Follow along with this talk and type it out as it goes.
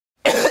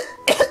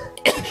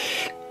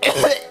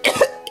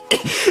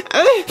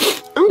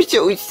I'm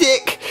so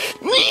sick.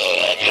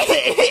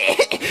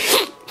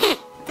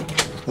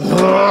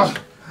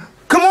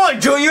 Come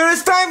on, Junior,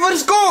 it's time for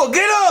school.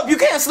 Get up, you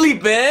can't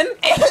sleep in.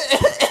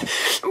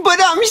 But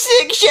I'm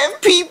sick,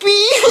 Chef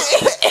Pee-Pee.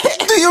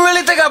 Do you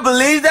really think I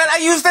believe that? I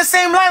used the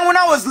same line when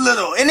I was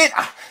little, and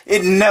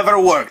it never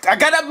worked. I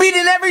got a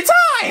beating every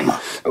time.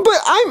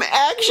 But I'm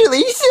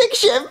actually sick,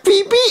 Chef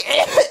Pee-Pee.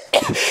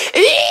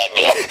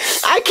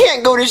 I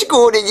can't go to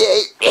school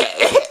today.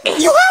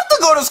 You have to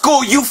go to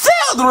school. You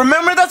failed,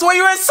 remember? That's why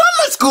you're in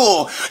summer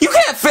school. You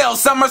can't fail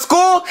summer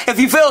school. If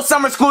you fail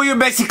summer school, you're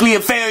basically a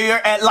failure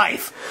at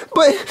life.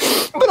 But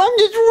I'm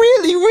just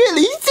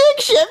really sick,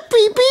 Chef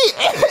Pee-Pee.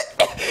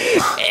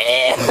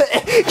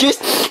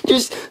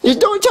 Just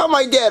don't tell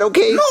my dad,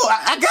 okay? No,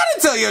 I gotta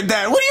tell your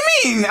dad. What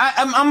do you mean?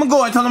 I'm gonna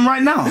go and tell him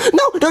right now.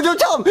 No, don't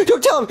tell him.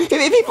 Don't tell him.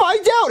 If he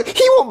finds out,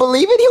 he won't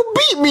believe it. He'll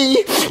beat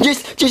me.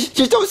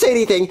 Just don't say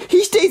anything.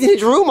 He stays in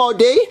his room all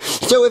day,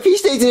 so if he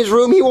stays in his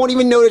room, he won't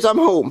even notice I'm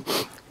home.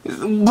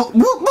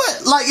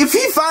 But like, if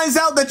he finds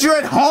out that you're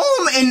at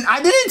home and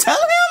I didn't tell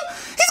him,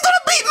 he's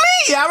gonna beat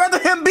me. I'd rather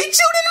him beat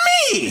you than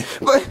me.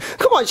 But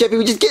come on,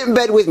 Chefy, just get in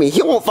bed with me.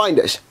 He won't find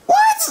us.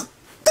 What?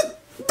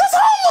 That's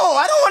homo.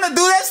 I don't want to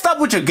do that. Stop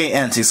with your gay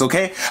antics,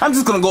 okay? I'm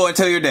just gonna go and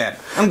tell your dad.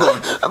 I'm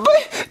going.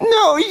 But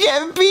no,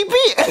 Chef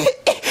Pee-Pee.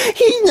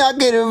 He's not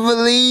gonna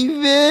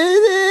believe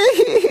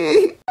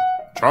it.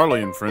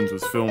 Charlie and Friends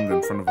was filmed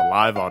in front of a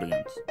live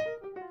audience.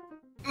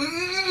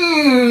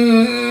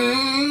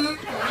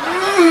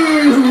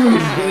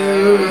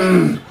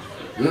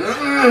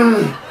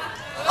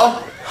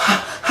 Oh,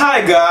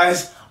 hi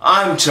guys.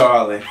 I'm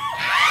Charlie.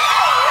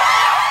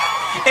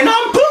 And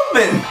I'm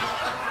pooping.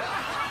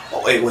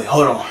 Oh, wait,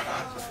 hold on.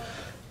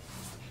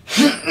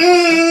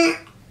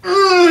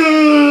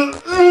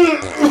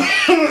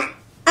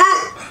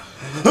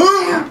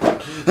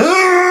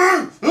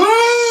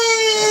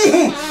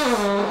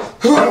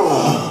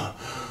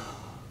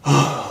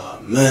 Oh,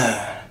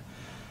 man.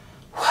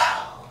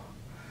 Wow.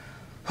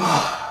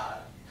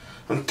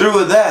 I'm through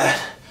with that.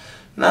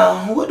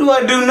 Now, what do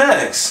I do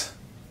next?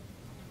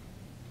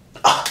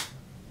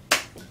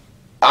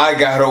 I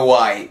gotta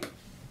wipe.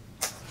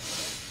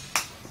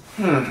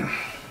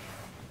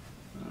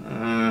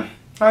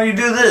 How do you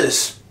do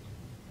this?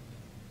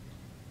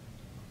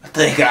 I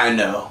think I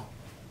know.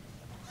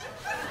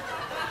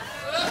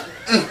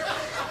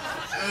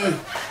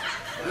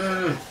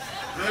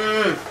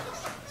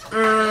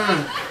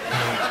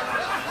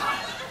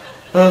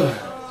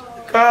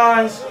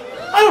 Guys,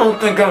 I don't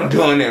think I'm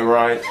doing it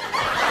right.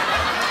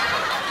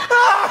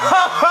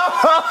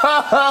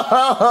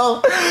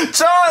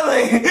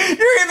 Charlie,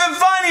 you're even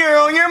funnier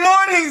on your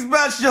morning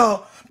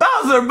special.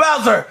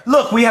 Bowser,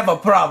 look, we have a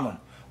problem.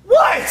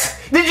 What?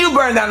 Did you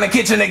burn down the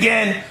kitchen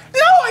again?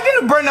 No, I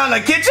didn't burn down the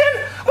kitchen.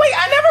 Wait,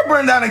 I never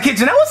burned down the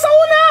kitchen. That was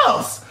someone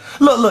else.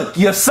 Look,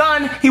 your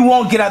son, he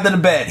won't get out of the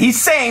bed.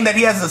 He's saying that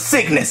he has a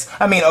sickness.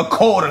 I mean, a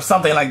cold or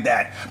something like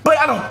that. But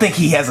I don't think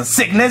he has a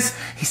sickness.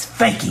 He's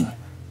faking.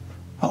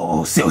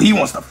 Oh, so he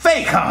wants to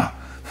fake, huh?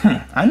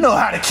 I know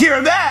how to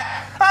cure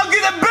that. I'll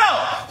get a belt.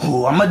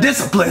 Oh, I'm gonna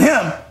discipline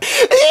him.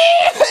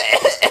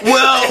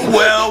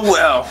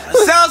 Well.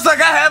 Sounds like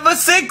I have a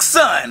sick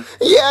son.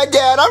 Yeah,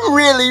 Dad, I'm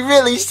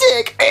really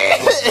sick.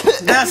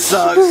 That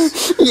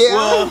sucks. Yeah.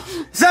 Well,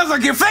 sounds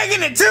like you're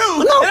faking it too.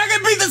 No. And I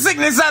can beat the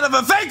sickness out of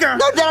a faker.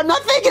 No, Dad, I'm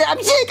not faking it.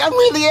 I'm sick. I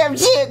really am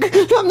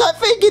sick. I'm not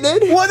faking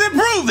it. Well, then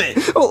prove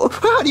it. Oh,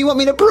 how do you want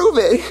me to prove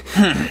it?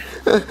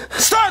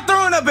 Start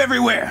throwing up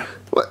everywhere.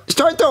 What?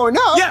 Start throwing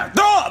up? Yeah,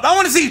 throw up. I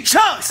want to see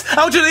chunks.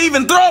 I want you to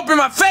even throw up in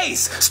my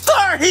face.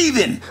 Start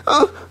heaving.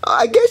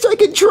 I guess I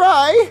can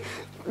try.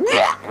 What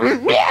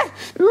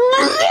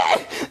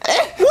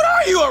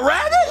are you, a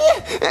rabbit?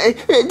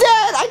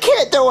 Dad, I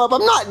can't throw up.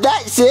 I'm not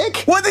that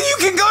sick. Well, then you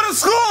can go to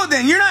school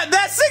then. You're not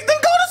that sick, then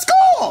go to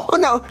school. Oh,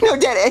 no,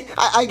 Dad,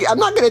 I'm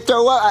not going to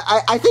throw up.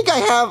 I think I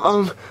have,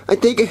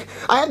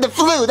 I have the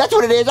flu. That's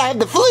what it is. I have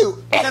the flu.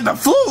 You have the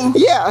flu?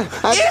 Yeah.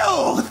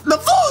 Ew, the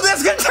flu,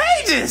 that's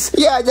contagious.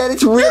 Yeah, Dad,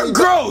 it's really You're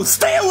gross.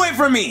 Stay away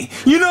from me.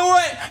 You know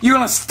what? You're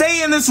going to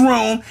stay in this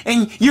room,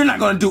 and you're not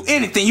going to do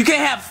anything. You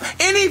can't have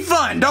any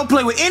fun. Don't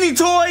play with any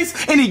toys,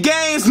 any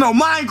games, no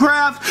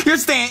Minecraft. You're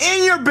staying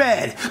in your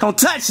bed. Don't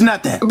touch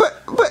nothing.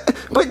 But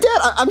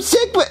Dad, I'm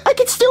sick, but I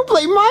can still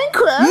play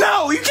Minecraft.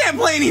 No, you can't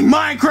play any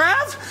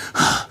Minecraft.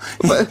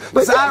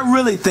 But I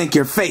really think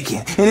you're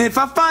faking. And if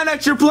I find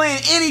out you're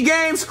playing any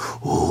games,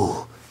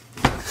 ooh,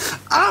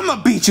 I'm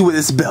gonna beat you with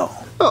this belt.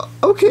 Oh,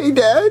 okay,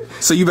 Dad.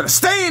 So you better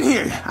stay in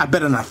here. I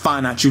better not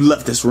find out you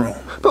left this room.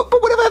 But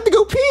what if I have to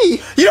go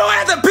pee? You don't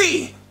have to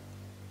pee.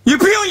 You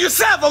pee on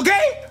yourself,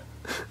 okay?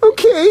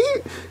 Okay.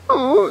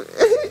 Oh,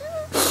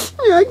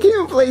 I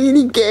can't play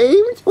any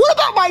games. What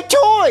about my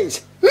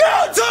toys?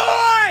 No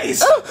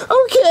toys!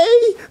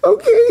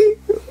 Okay.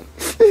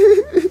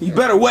 You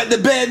better wet the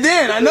bed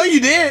then. I know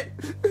you did.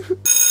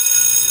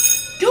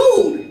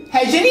 Dude,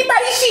 has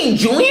anybody seen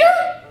Junior?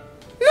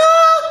 No,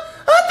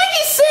 I think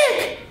he's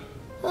sick.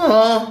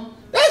 Oh,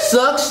 that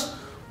sucks.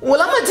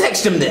 Well, I'm gonna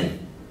text him then.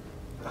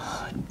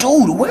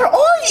 Dude, where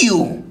are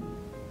you?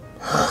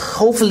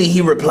 Hopefully he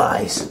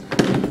replies.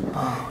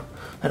 Oh,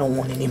 I don't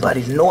want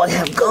anybody to know I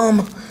have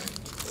gum.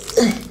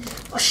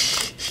 Oh,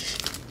 shh.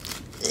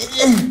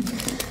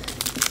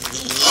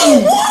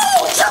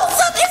 Whoa,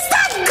 Joseph, it's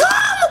not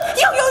gum!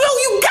 Yo,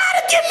 you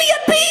gotta give me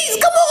a piece!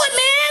 Come on,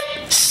 man!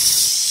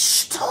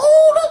 Shh,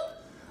 Toad!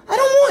 I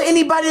don't want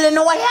anybody to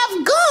know I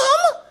have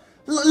gum!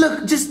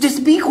 Look,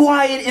 just be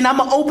quiet and I'm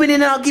gonna open it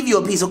and I'll give you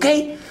a piece,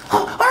 okay?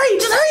 Alright,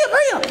 just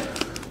hurry up!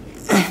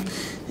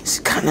 It's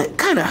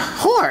kinda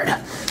hard.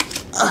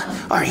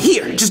 Alright,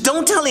 here, just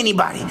don't tell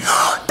anybody.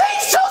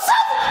 Thanks,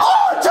 Joseph!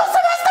 Oh,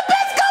 Joseph has the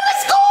best gum at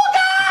school,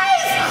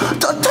 guys!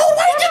 Toad,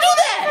 why did you do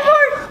that?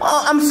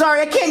 I'm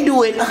sorry, I can't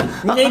do it.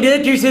 My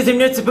doctor says I'm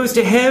not supposed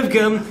to have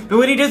gum, but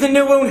what he doesn't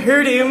know won't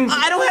hurt him.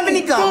 I don't have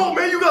any gum. Oh,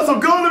 man, you got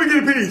some gum? Let me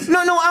get a piece. No,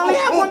 I only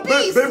have one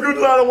piece. Baby girl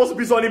tonight, I want some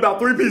piece, so I need about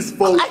 3 pieces,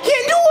 folks. I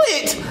can't do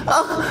it.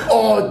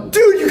 Oh,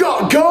 dude, you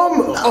got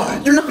gum?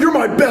 You're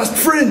my best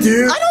friend,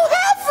 dude. I don't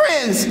have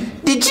friends.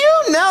 Did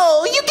you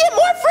know you get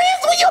more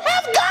friends when you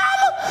have gum?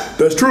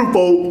 That's true,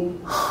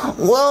 folks.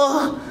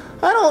 Well,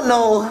 I don't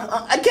know.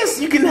 I guess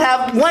you can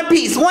have one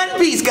piece,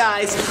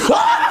 guys. Give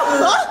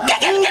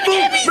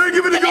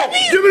me the gum.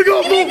 Give me the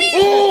gum, folks.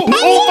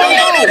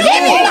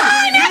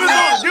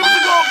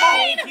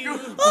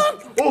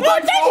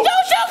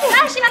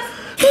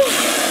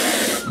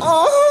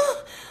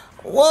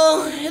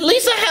 Well, at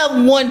least I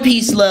have one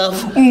piece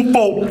left. Mine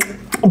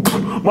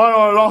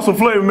lost some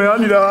flavor, man. I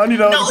need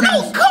a No,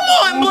 come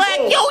on, Black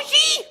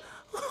Yoshi.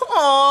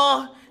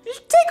 Aw,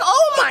 just take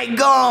all my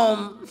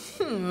gum.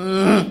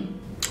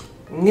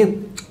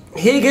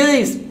 Hey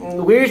guys,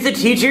 where's the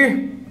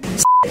teacher?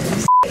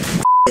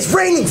 It's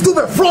raining,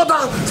 stupid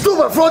Florida!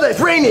 Stupid Florida, it's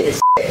raining!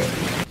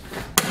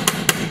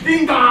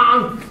 Ding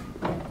dong.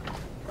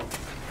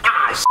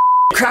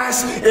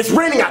 Crass, it's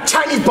raining at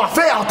Chinese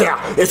buffet out there!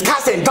 It's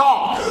cats and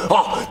dog!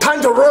 Oh,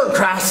 time to run,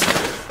 Crass!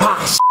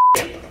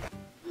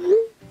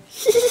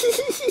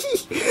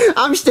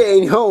 I'm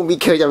staying home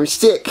because I'm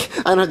sick.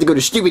 I don't have to go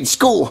to stupid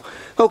school.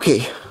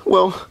 Okay,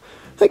 well,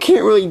 I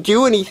can't really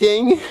do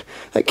anything.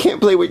 I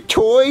can't play with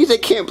toys. I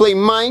can't play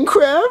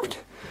Minecraft.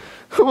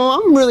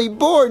 Oh, I'm really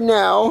bored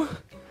now.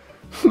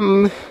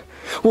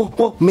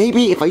 Well,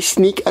 maybe if I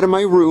sneak out of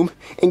my room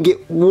and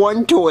get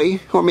one toy,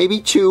 or maybe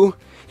 2,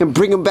 and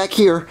bring them back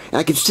here, and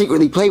I can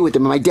secretly play with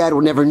them and my dad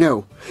will never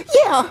know.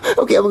 Yeah,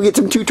 okay, I'm gonna get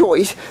some 2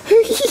 toys.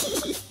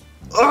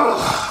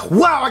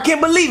 Wow, I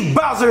can't believe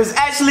Bowser is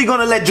actually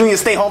gonna let Junior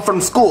stay home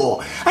from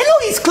school. I know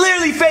he's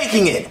clearly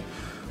faking it.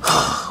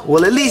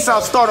 Well, at least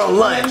I'll start on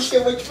lunch. I'm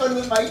so much fun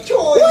with my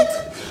toys. What?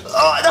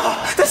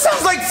 That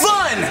sounds like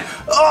fun!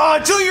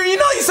 Junior, you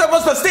know you're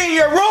supposed to stay in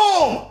your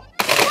room!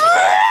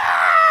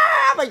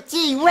 My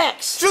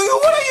T-Rex! Junior,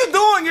 what are you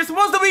doing? You're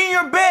supposed to be in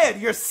your bed.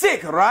 You're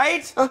sick,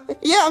 right?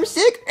 Yeah, I'm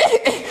sick.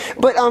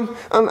 But,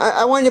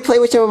 I wanted to play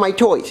with some of my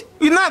toys.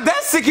 You're not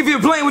that sick if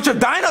you're playing with your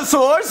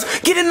dinosaurs.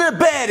 Get in the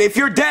bed. If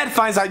your dad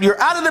finds out you're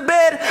out of the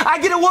bed, I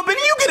get a whooping,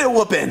 you get a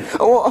whooping.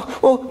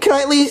 Well, can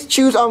I at least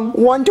choose,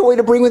 one toy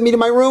to bring with me to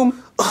my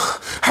room?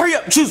 Hurry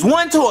up, choose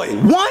one toy,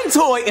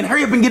 and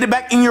hurry up and get it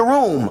back in your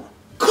room.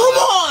 Come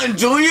on,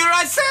 Junior,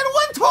 I said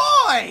one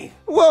toy.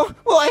 Well,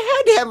 I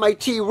had to have my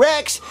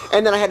T-Rex,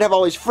 and then I had to have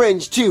all his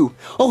friends, too.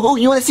 Oh,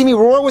 you want to see me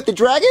roar with the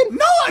dragon?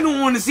 No, I don't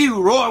want to see you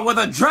roar with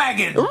a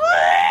dragon. No,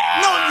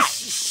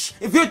 shh.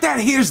 If your dad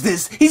hears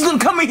this, he's going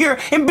to come in here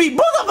and beat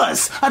both of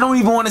us. I don't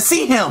even want to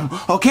see him,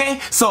 okay?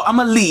 So I'm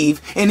going to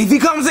leave, and if he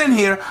comes in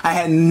here, I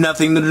had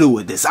nothing to do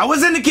with this. I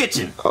was in the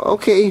kitchen.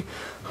 Okay.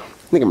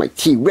 Look at my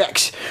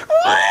T-Rex.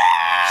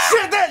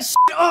 Shut that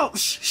shit up.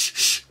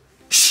 Shh.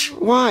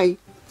 Why?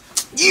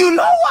 You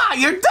know why.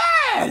 You're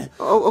dead.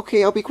 Oh,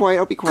 okay. I'll be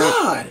quiet.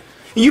 God.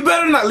 You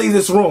better not leave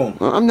this room.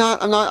 I'm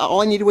not.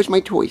 All I needed was my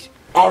toys.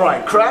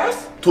 Alright,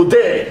 class.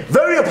 Today,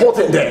 very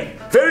important day.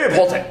 Very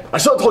important. I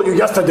should have told you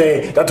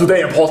yesterday that today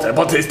important,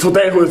 but it's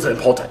today who is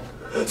important.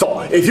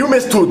 So, if you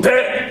miss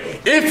today,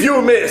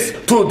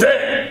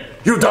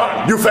 you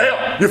done. You fail,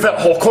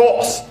 of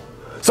course.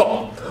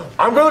 So,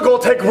 I'm gonna go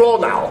take roll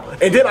now,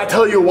 and then I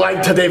tell you why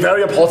today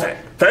very important.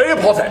 Very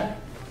important.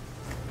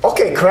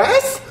 Okay,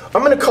 class.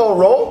 I'm gonna call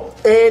roll,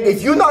 and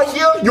if you're not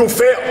here, you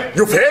fail.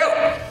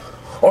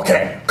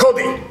 Okay,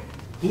 Cody.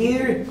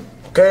 Here.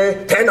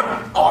 Okay,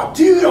 Tanner. Oh,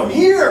 dude, I'm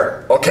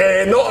here.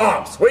 Okay, no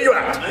arms. Where you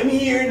at? I'm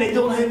here and I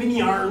don't have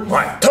any arms.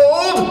 Right,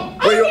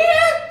 Toad. Where you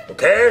at?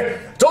 Okay,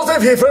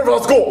 Joseph here from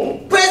school.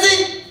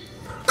 Present.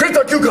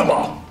 Crystal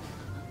Cucumber.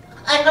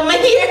 I'm right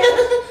here.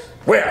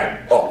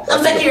 Where? Oh,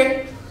 I'm back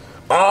here.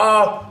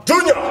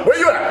 Junior, where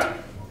you at?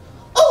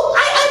 Oh,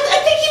 I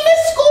think he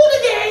missed school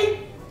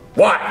today.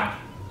 Why?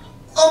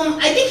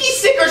 I think he's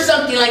sick or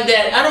something like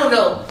that. I don't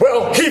know.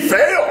 Well, he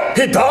failed.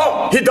 He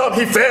dumb.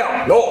 He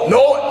failed.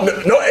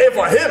 No A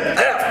for him.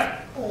 F.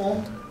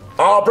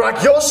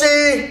 Black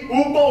Yoshi.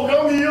 Umbo,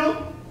 come here.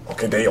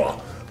 Okay, there you are.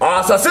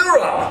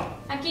 Sasura.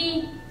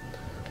 Aquí.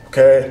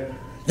 Okay.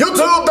 You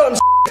two dumb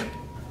shit.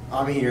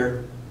 I'm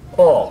here.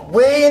 Oh,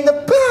 way in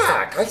the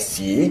back. I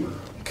see.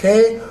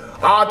 Okay.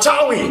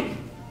 Chawi.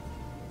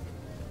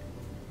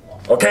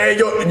 Okay,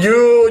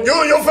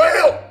 you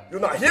fail. You're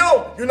not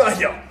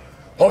here.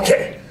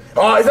 Okay.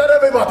 Is that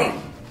everybody?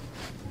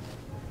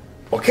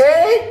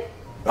 Okay?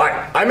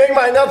 Alright, I make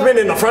my announcement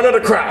in the front of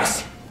the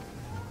class.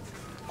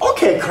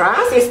 Okay,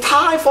 class, it's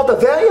time for the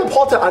very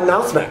important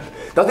announcement.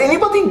 Does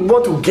anybody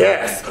want to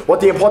guess what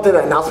the important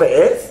announcement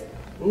is?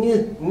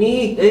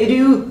 Me, I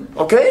do.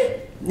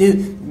 Okay?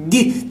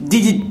 Did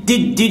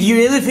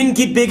your elephant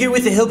get bigger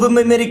with the help of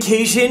my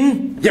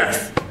medication?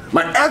 Yes.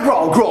 My egg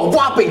roll grew a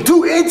whopping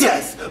 2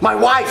 inches. My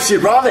wife, she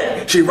loved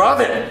it. She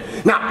loved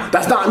it. Now,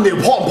 that's not the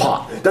important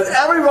part. Does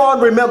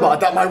everyone remember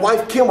that my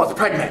wife Kim was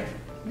pregnant?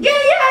 Yeah,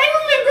 I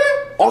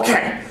remember.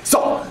 Okay,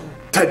 so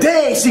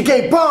today she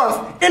gave birth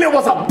and it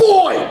was a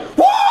boy.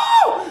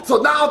 Woo! So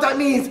now that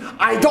means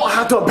I don't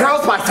have to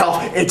embarrass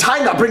myself in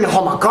China bringing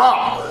home a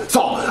girl.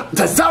 So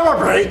to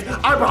celebrate,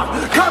 I brought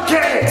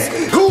cupcakes.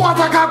 Who wants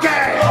a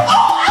cupcake?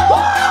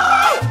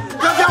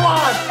 Get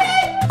one.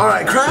 All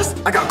right, Chris,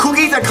 I got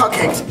cookies and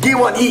cupcakes. Give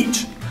one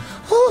each. Now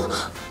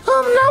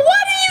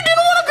why didn't you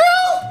want a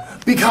girl?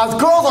 Because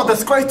girls are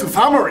disgrace to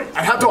family.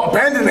 I have to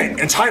abandon it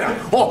in China.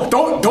 Oh,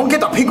 don't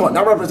get the pink one.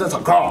 That represents a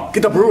girl.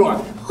 Get the blue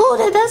one. Oh,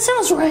 that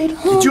sounds right.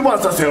 Did you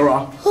want the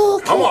Sarah?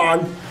 Okay. Come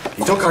on.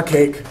 Eat your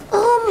cupcake.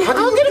 How do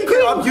I'll you get a pick it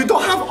green. up? You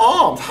don't have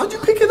arms. How'd you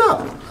pick it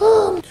up?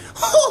 Oh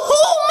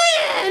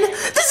man,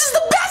 this is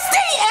the best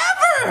day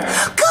ever!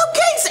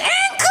 Cupcakes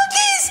and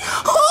cookies!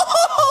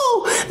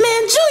 Oh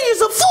man,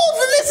 Junior's a fool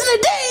for missing a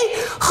day!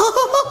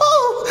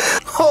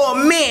 Oh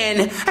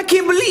man, I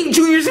can't believe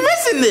Junior's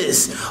missing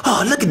this!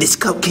 Oh, look at this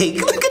cupcake.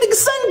 Look at the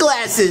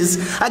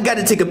sunglasses. I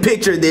gotta take a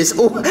picture of this.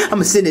 Oh, I'm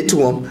gonna send it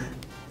to him.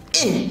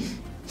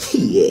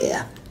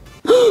 Yeah.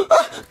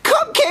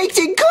 Cupcakes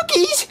and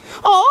cookies?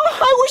 Oh,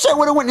 I wish I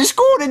would have went to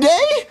school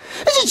today.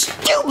 This is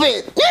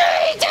stupid.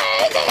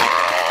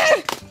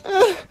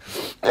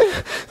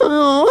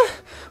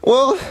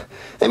 Well,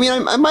 I mean,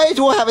 I might as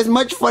well have as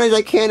much fun as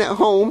I can at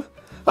home.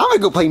 I'm gonna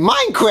go play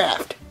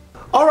Minecraft.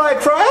 All right,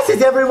 class,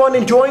 is everyone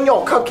enjoying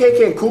your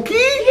cupcake and cookie?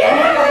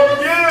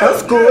 Yeah!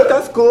 That's good,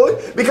 that's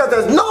good. Because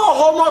there's no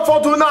homework for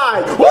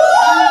tonight. Woo!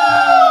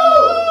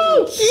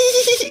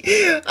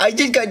 I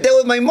just got done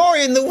with my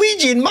Mario and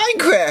Luigi in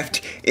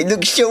Minecraft. It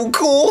looks so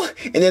cool,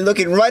 and they're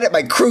looking right at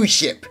my cruise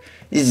ship.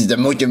 This is the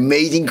most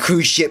amazing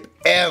cruise ship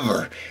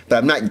ever. But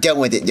I'm not done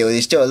with it though.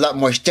 There's still a lot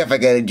more stuff I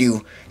gotta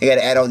do. I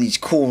gotta add all these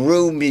cool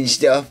rooms and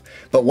stuff.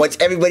 But once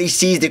everybody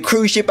sees the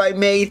cruise ship I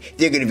made,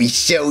 they're gonna be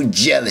so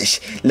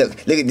jealous. Look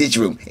at this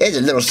room. There's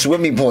a little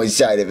swimming pool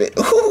inside of it.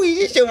 Ooh,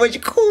 there's so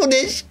much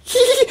coolness.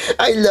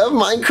 I love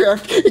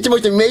Minecraft. It's the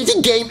most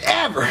amazing game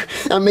ever.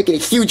 I'm making a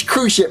huge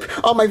cruise ship.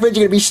 All my friends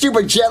are gonna be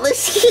super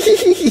jealous.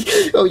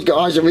 Oh, it's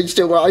awesome. It's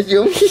so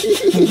awesome.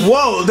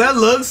 Whoa, that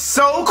looks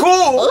so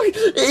cool. Oh,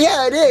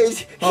 yeah, it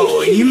is.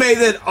 Oh, you made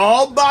that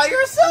all by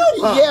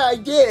yourself? Yeah, I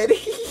did.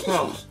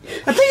 Oh,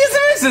 I think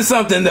it's missing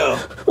something though.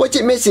 What's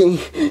it missing?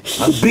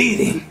 A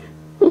beating.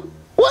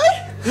 What?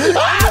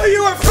 I knew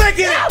you were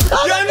faking it!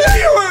 I knew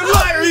you were a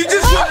liar! You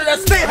just wanted to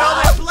stay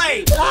how they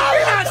played!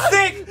 You're not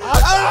sick!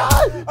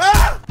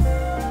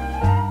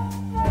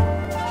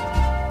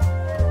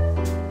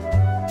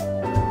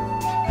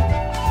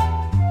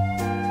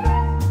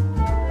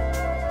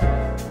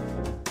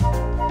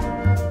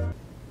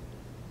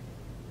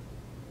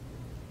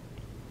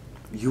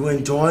 You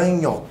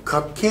enjoying your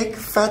cupcake,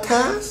 fat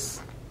ass?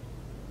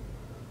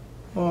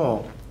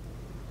 Oh.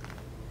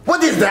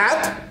 What is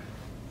that?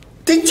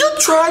 Did you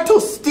try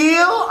to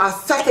steal a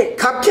second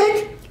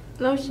cupcake?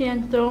 Lo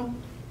siento.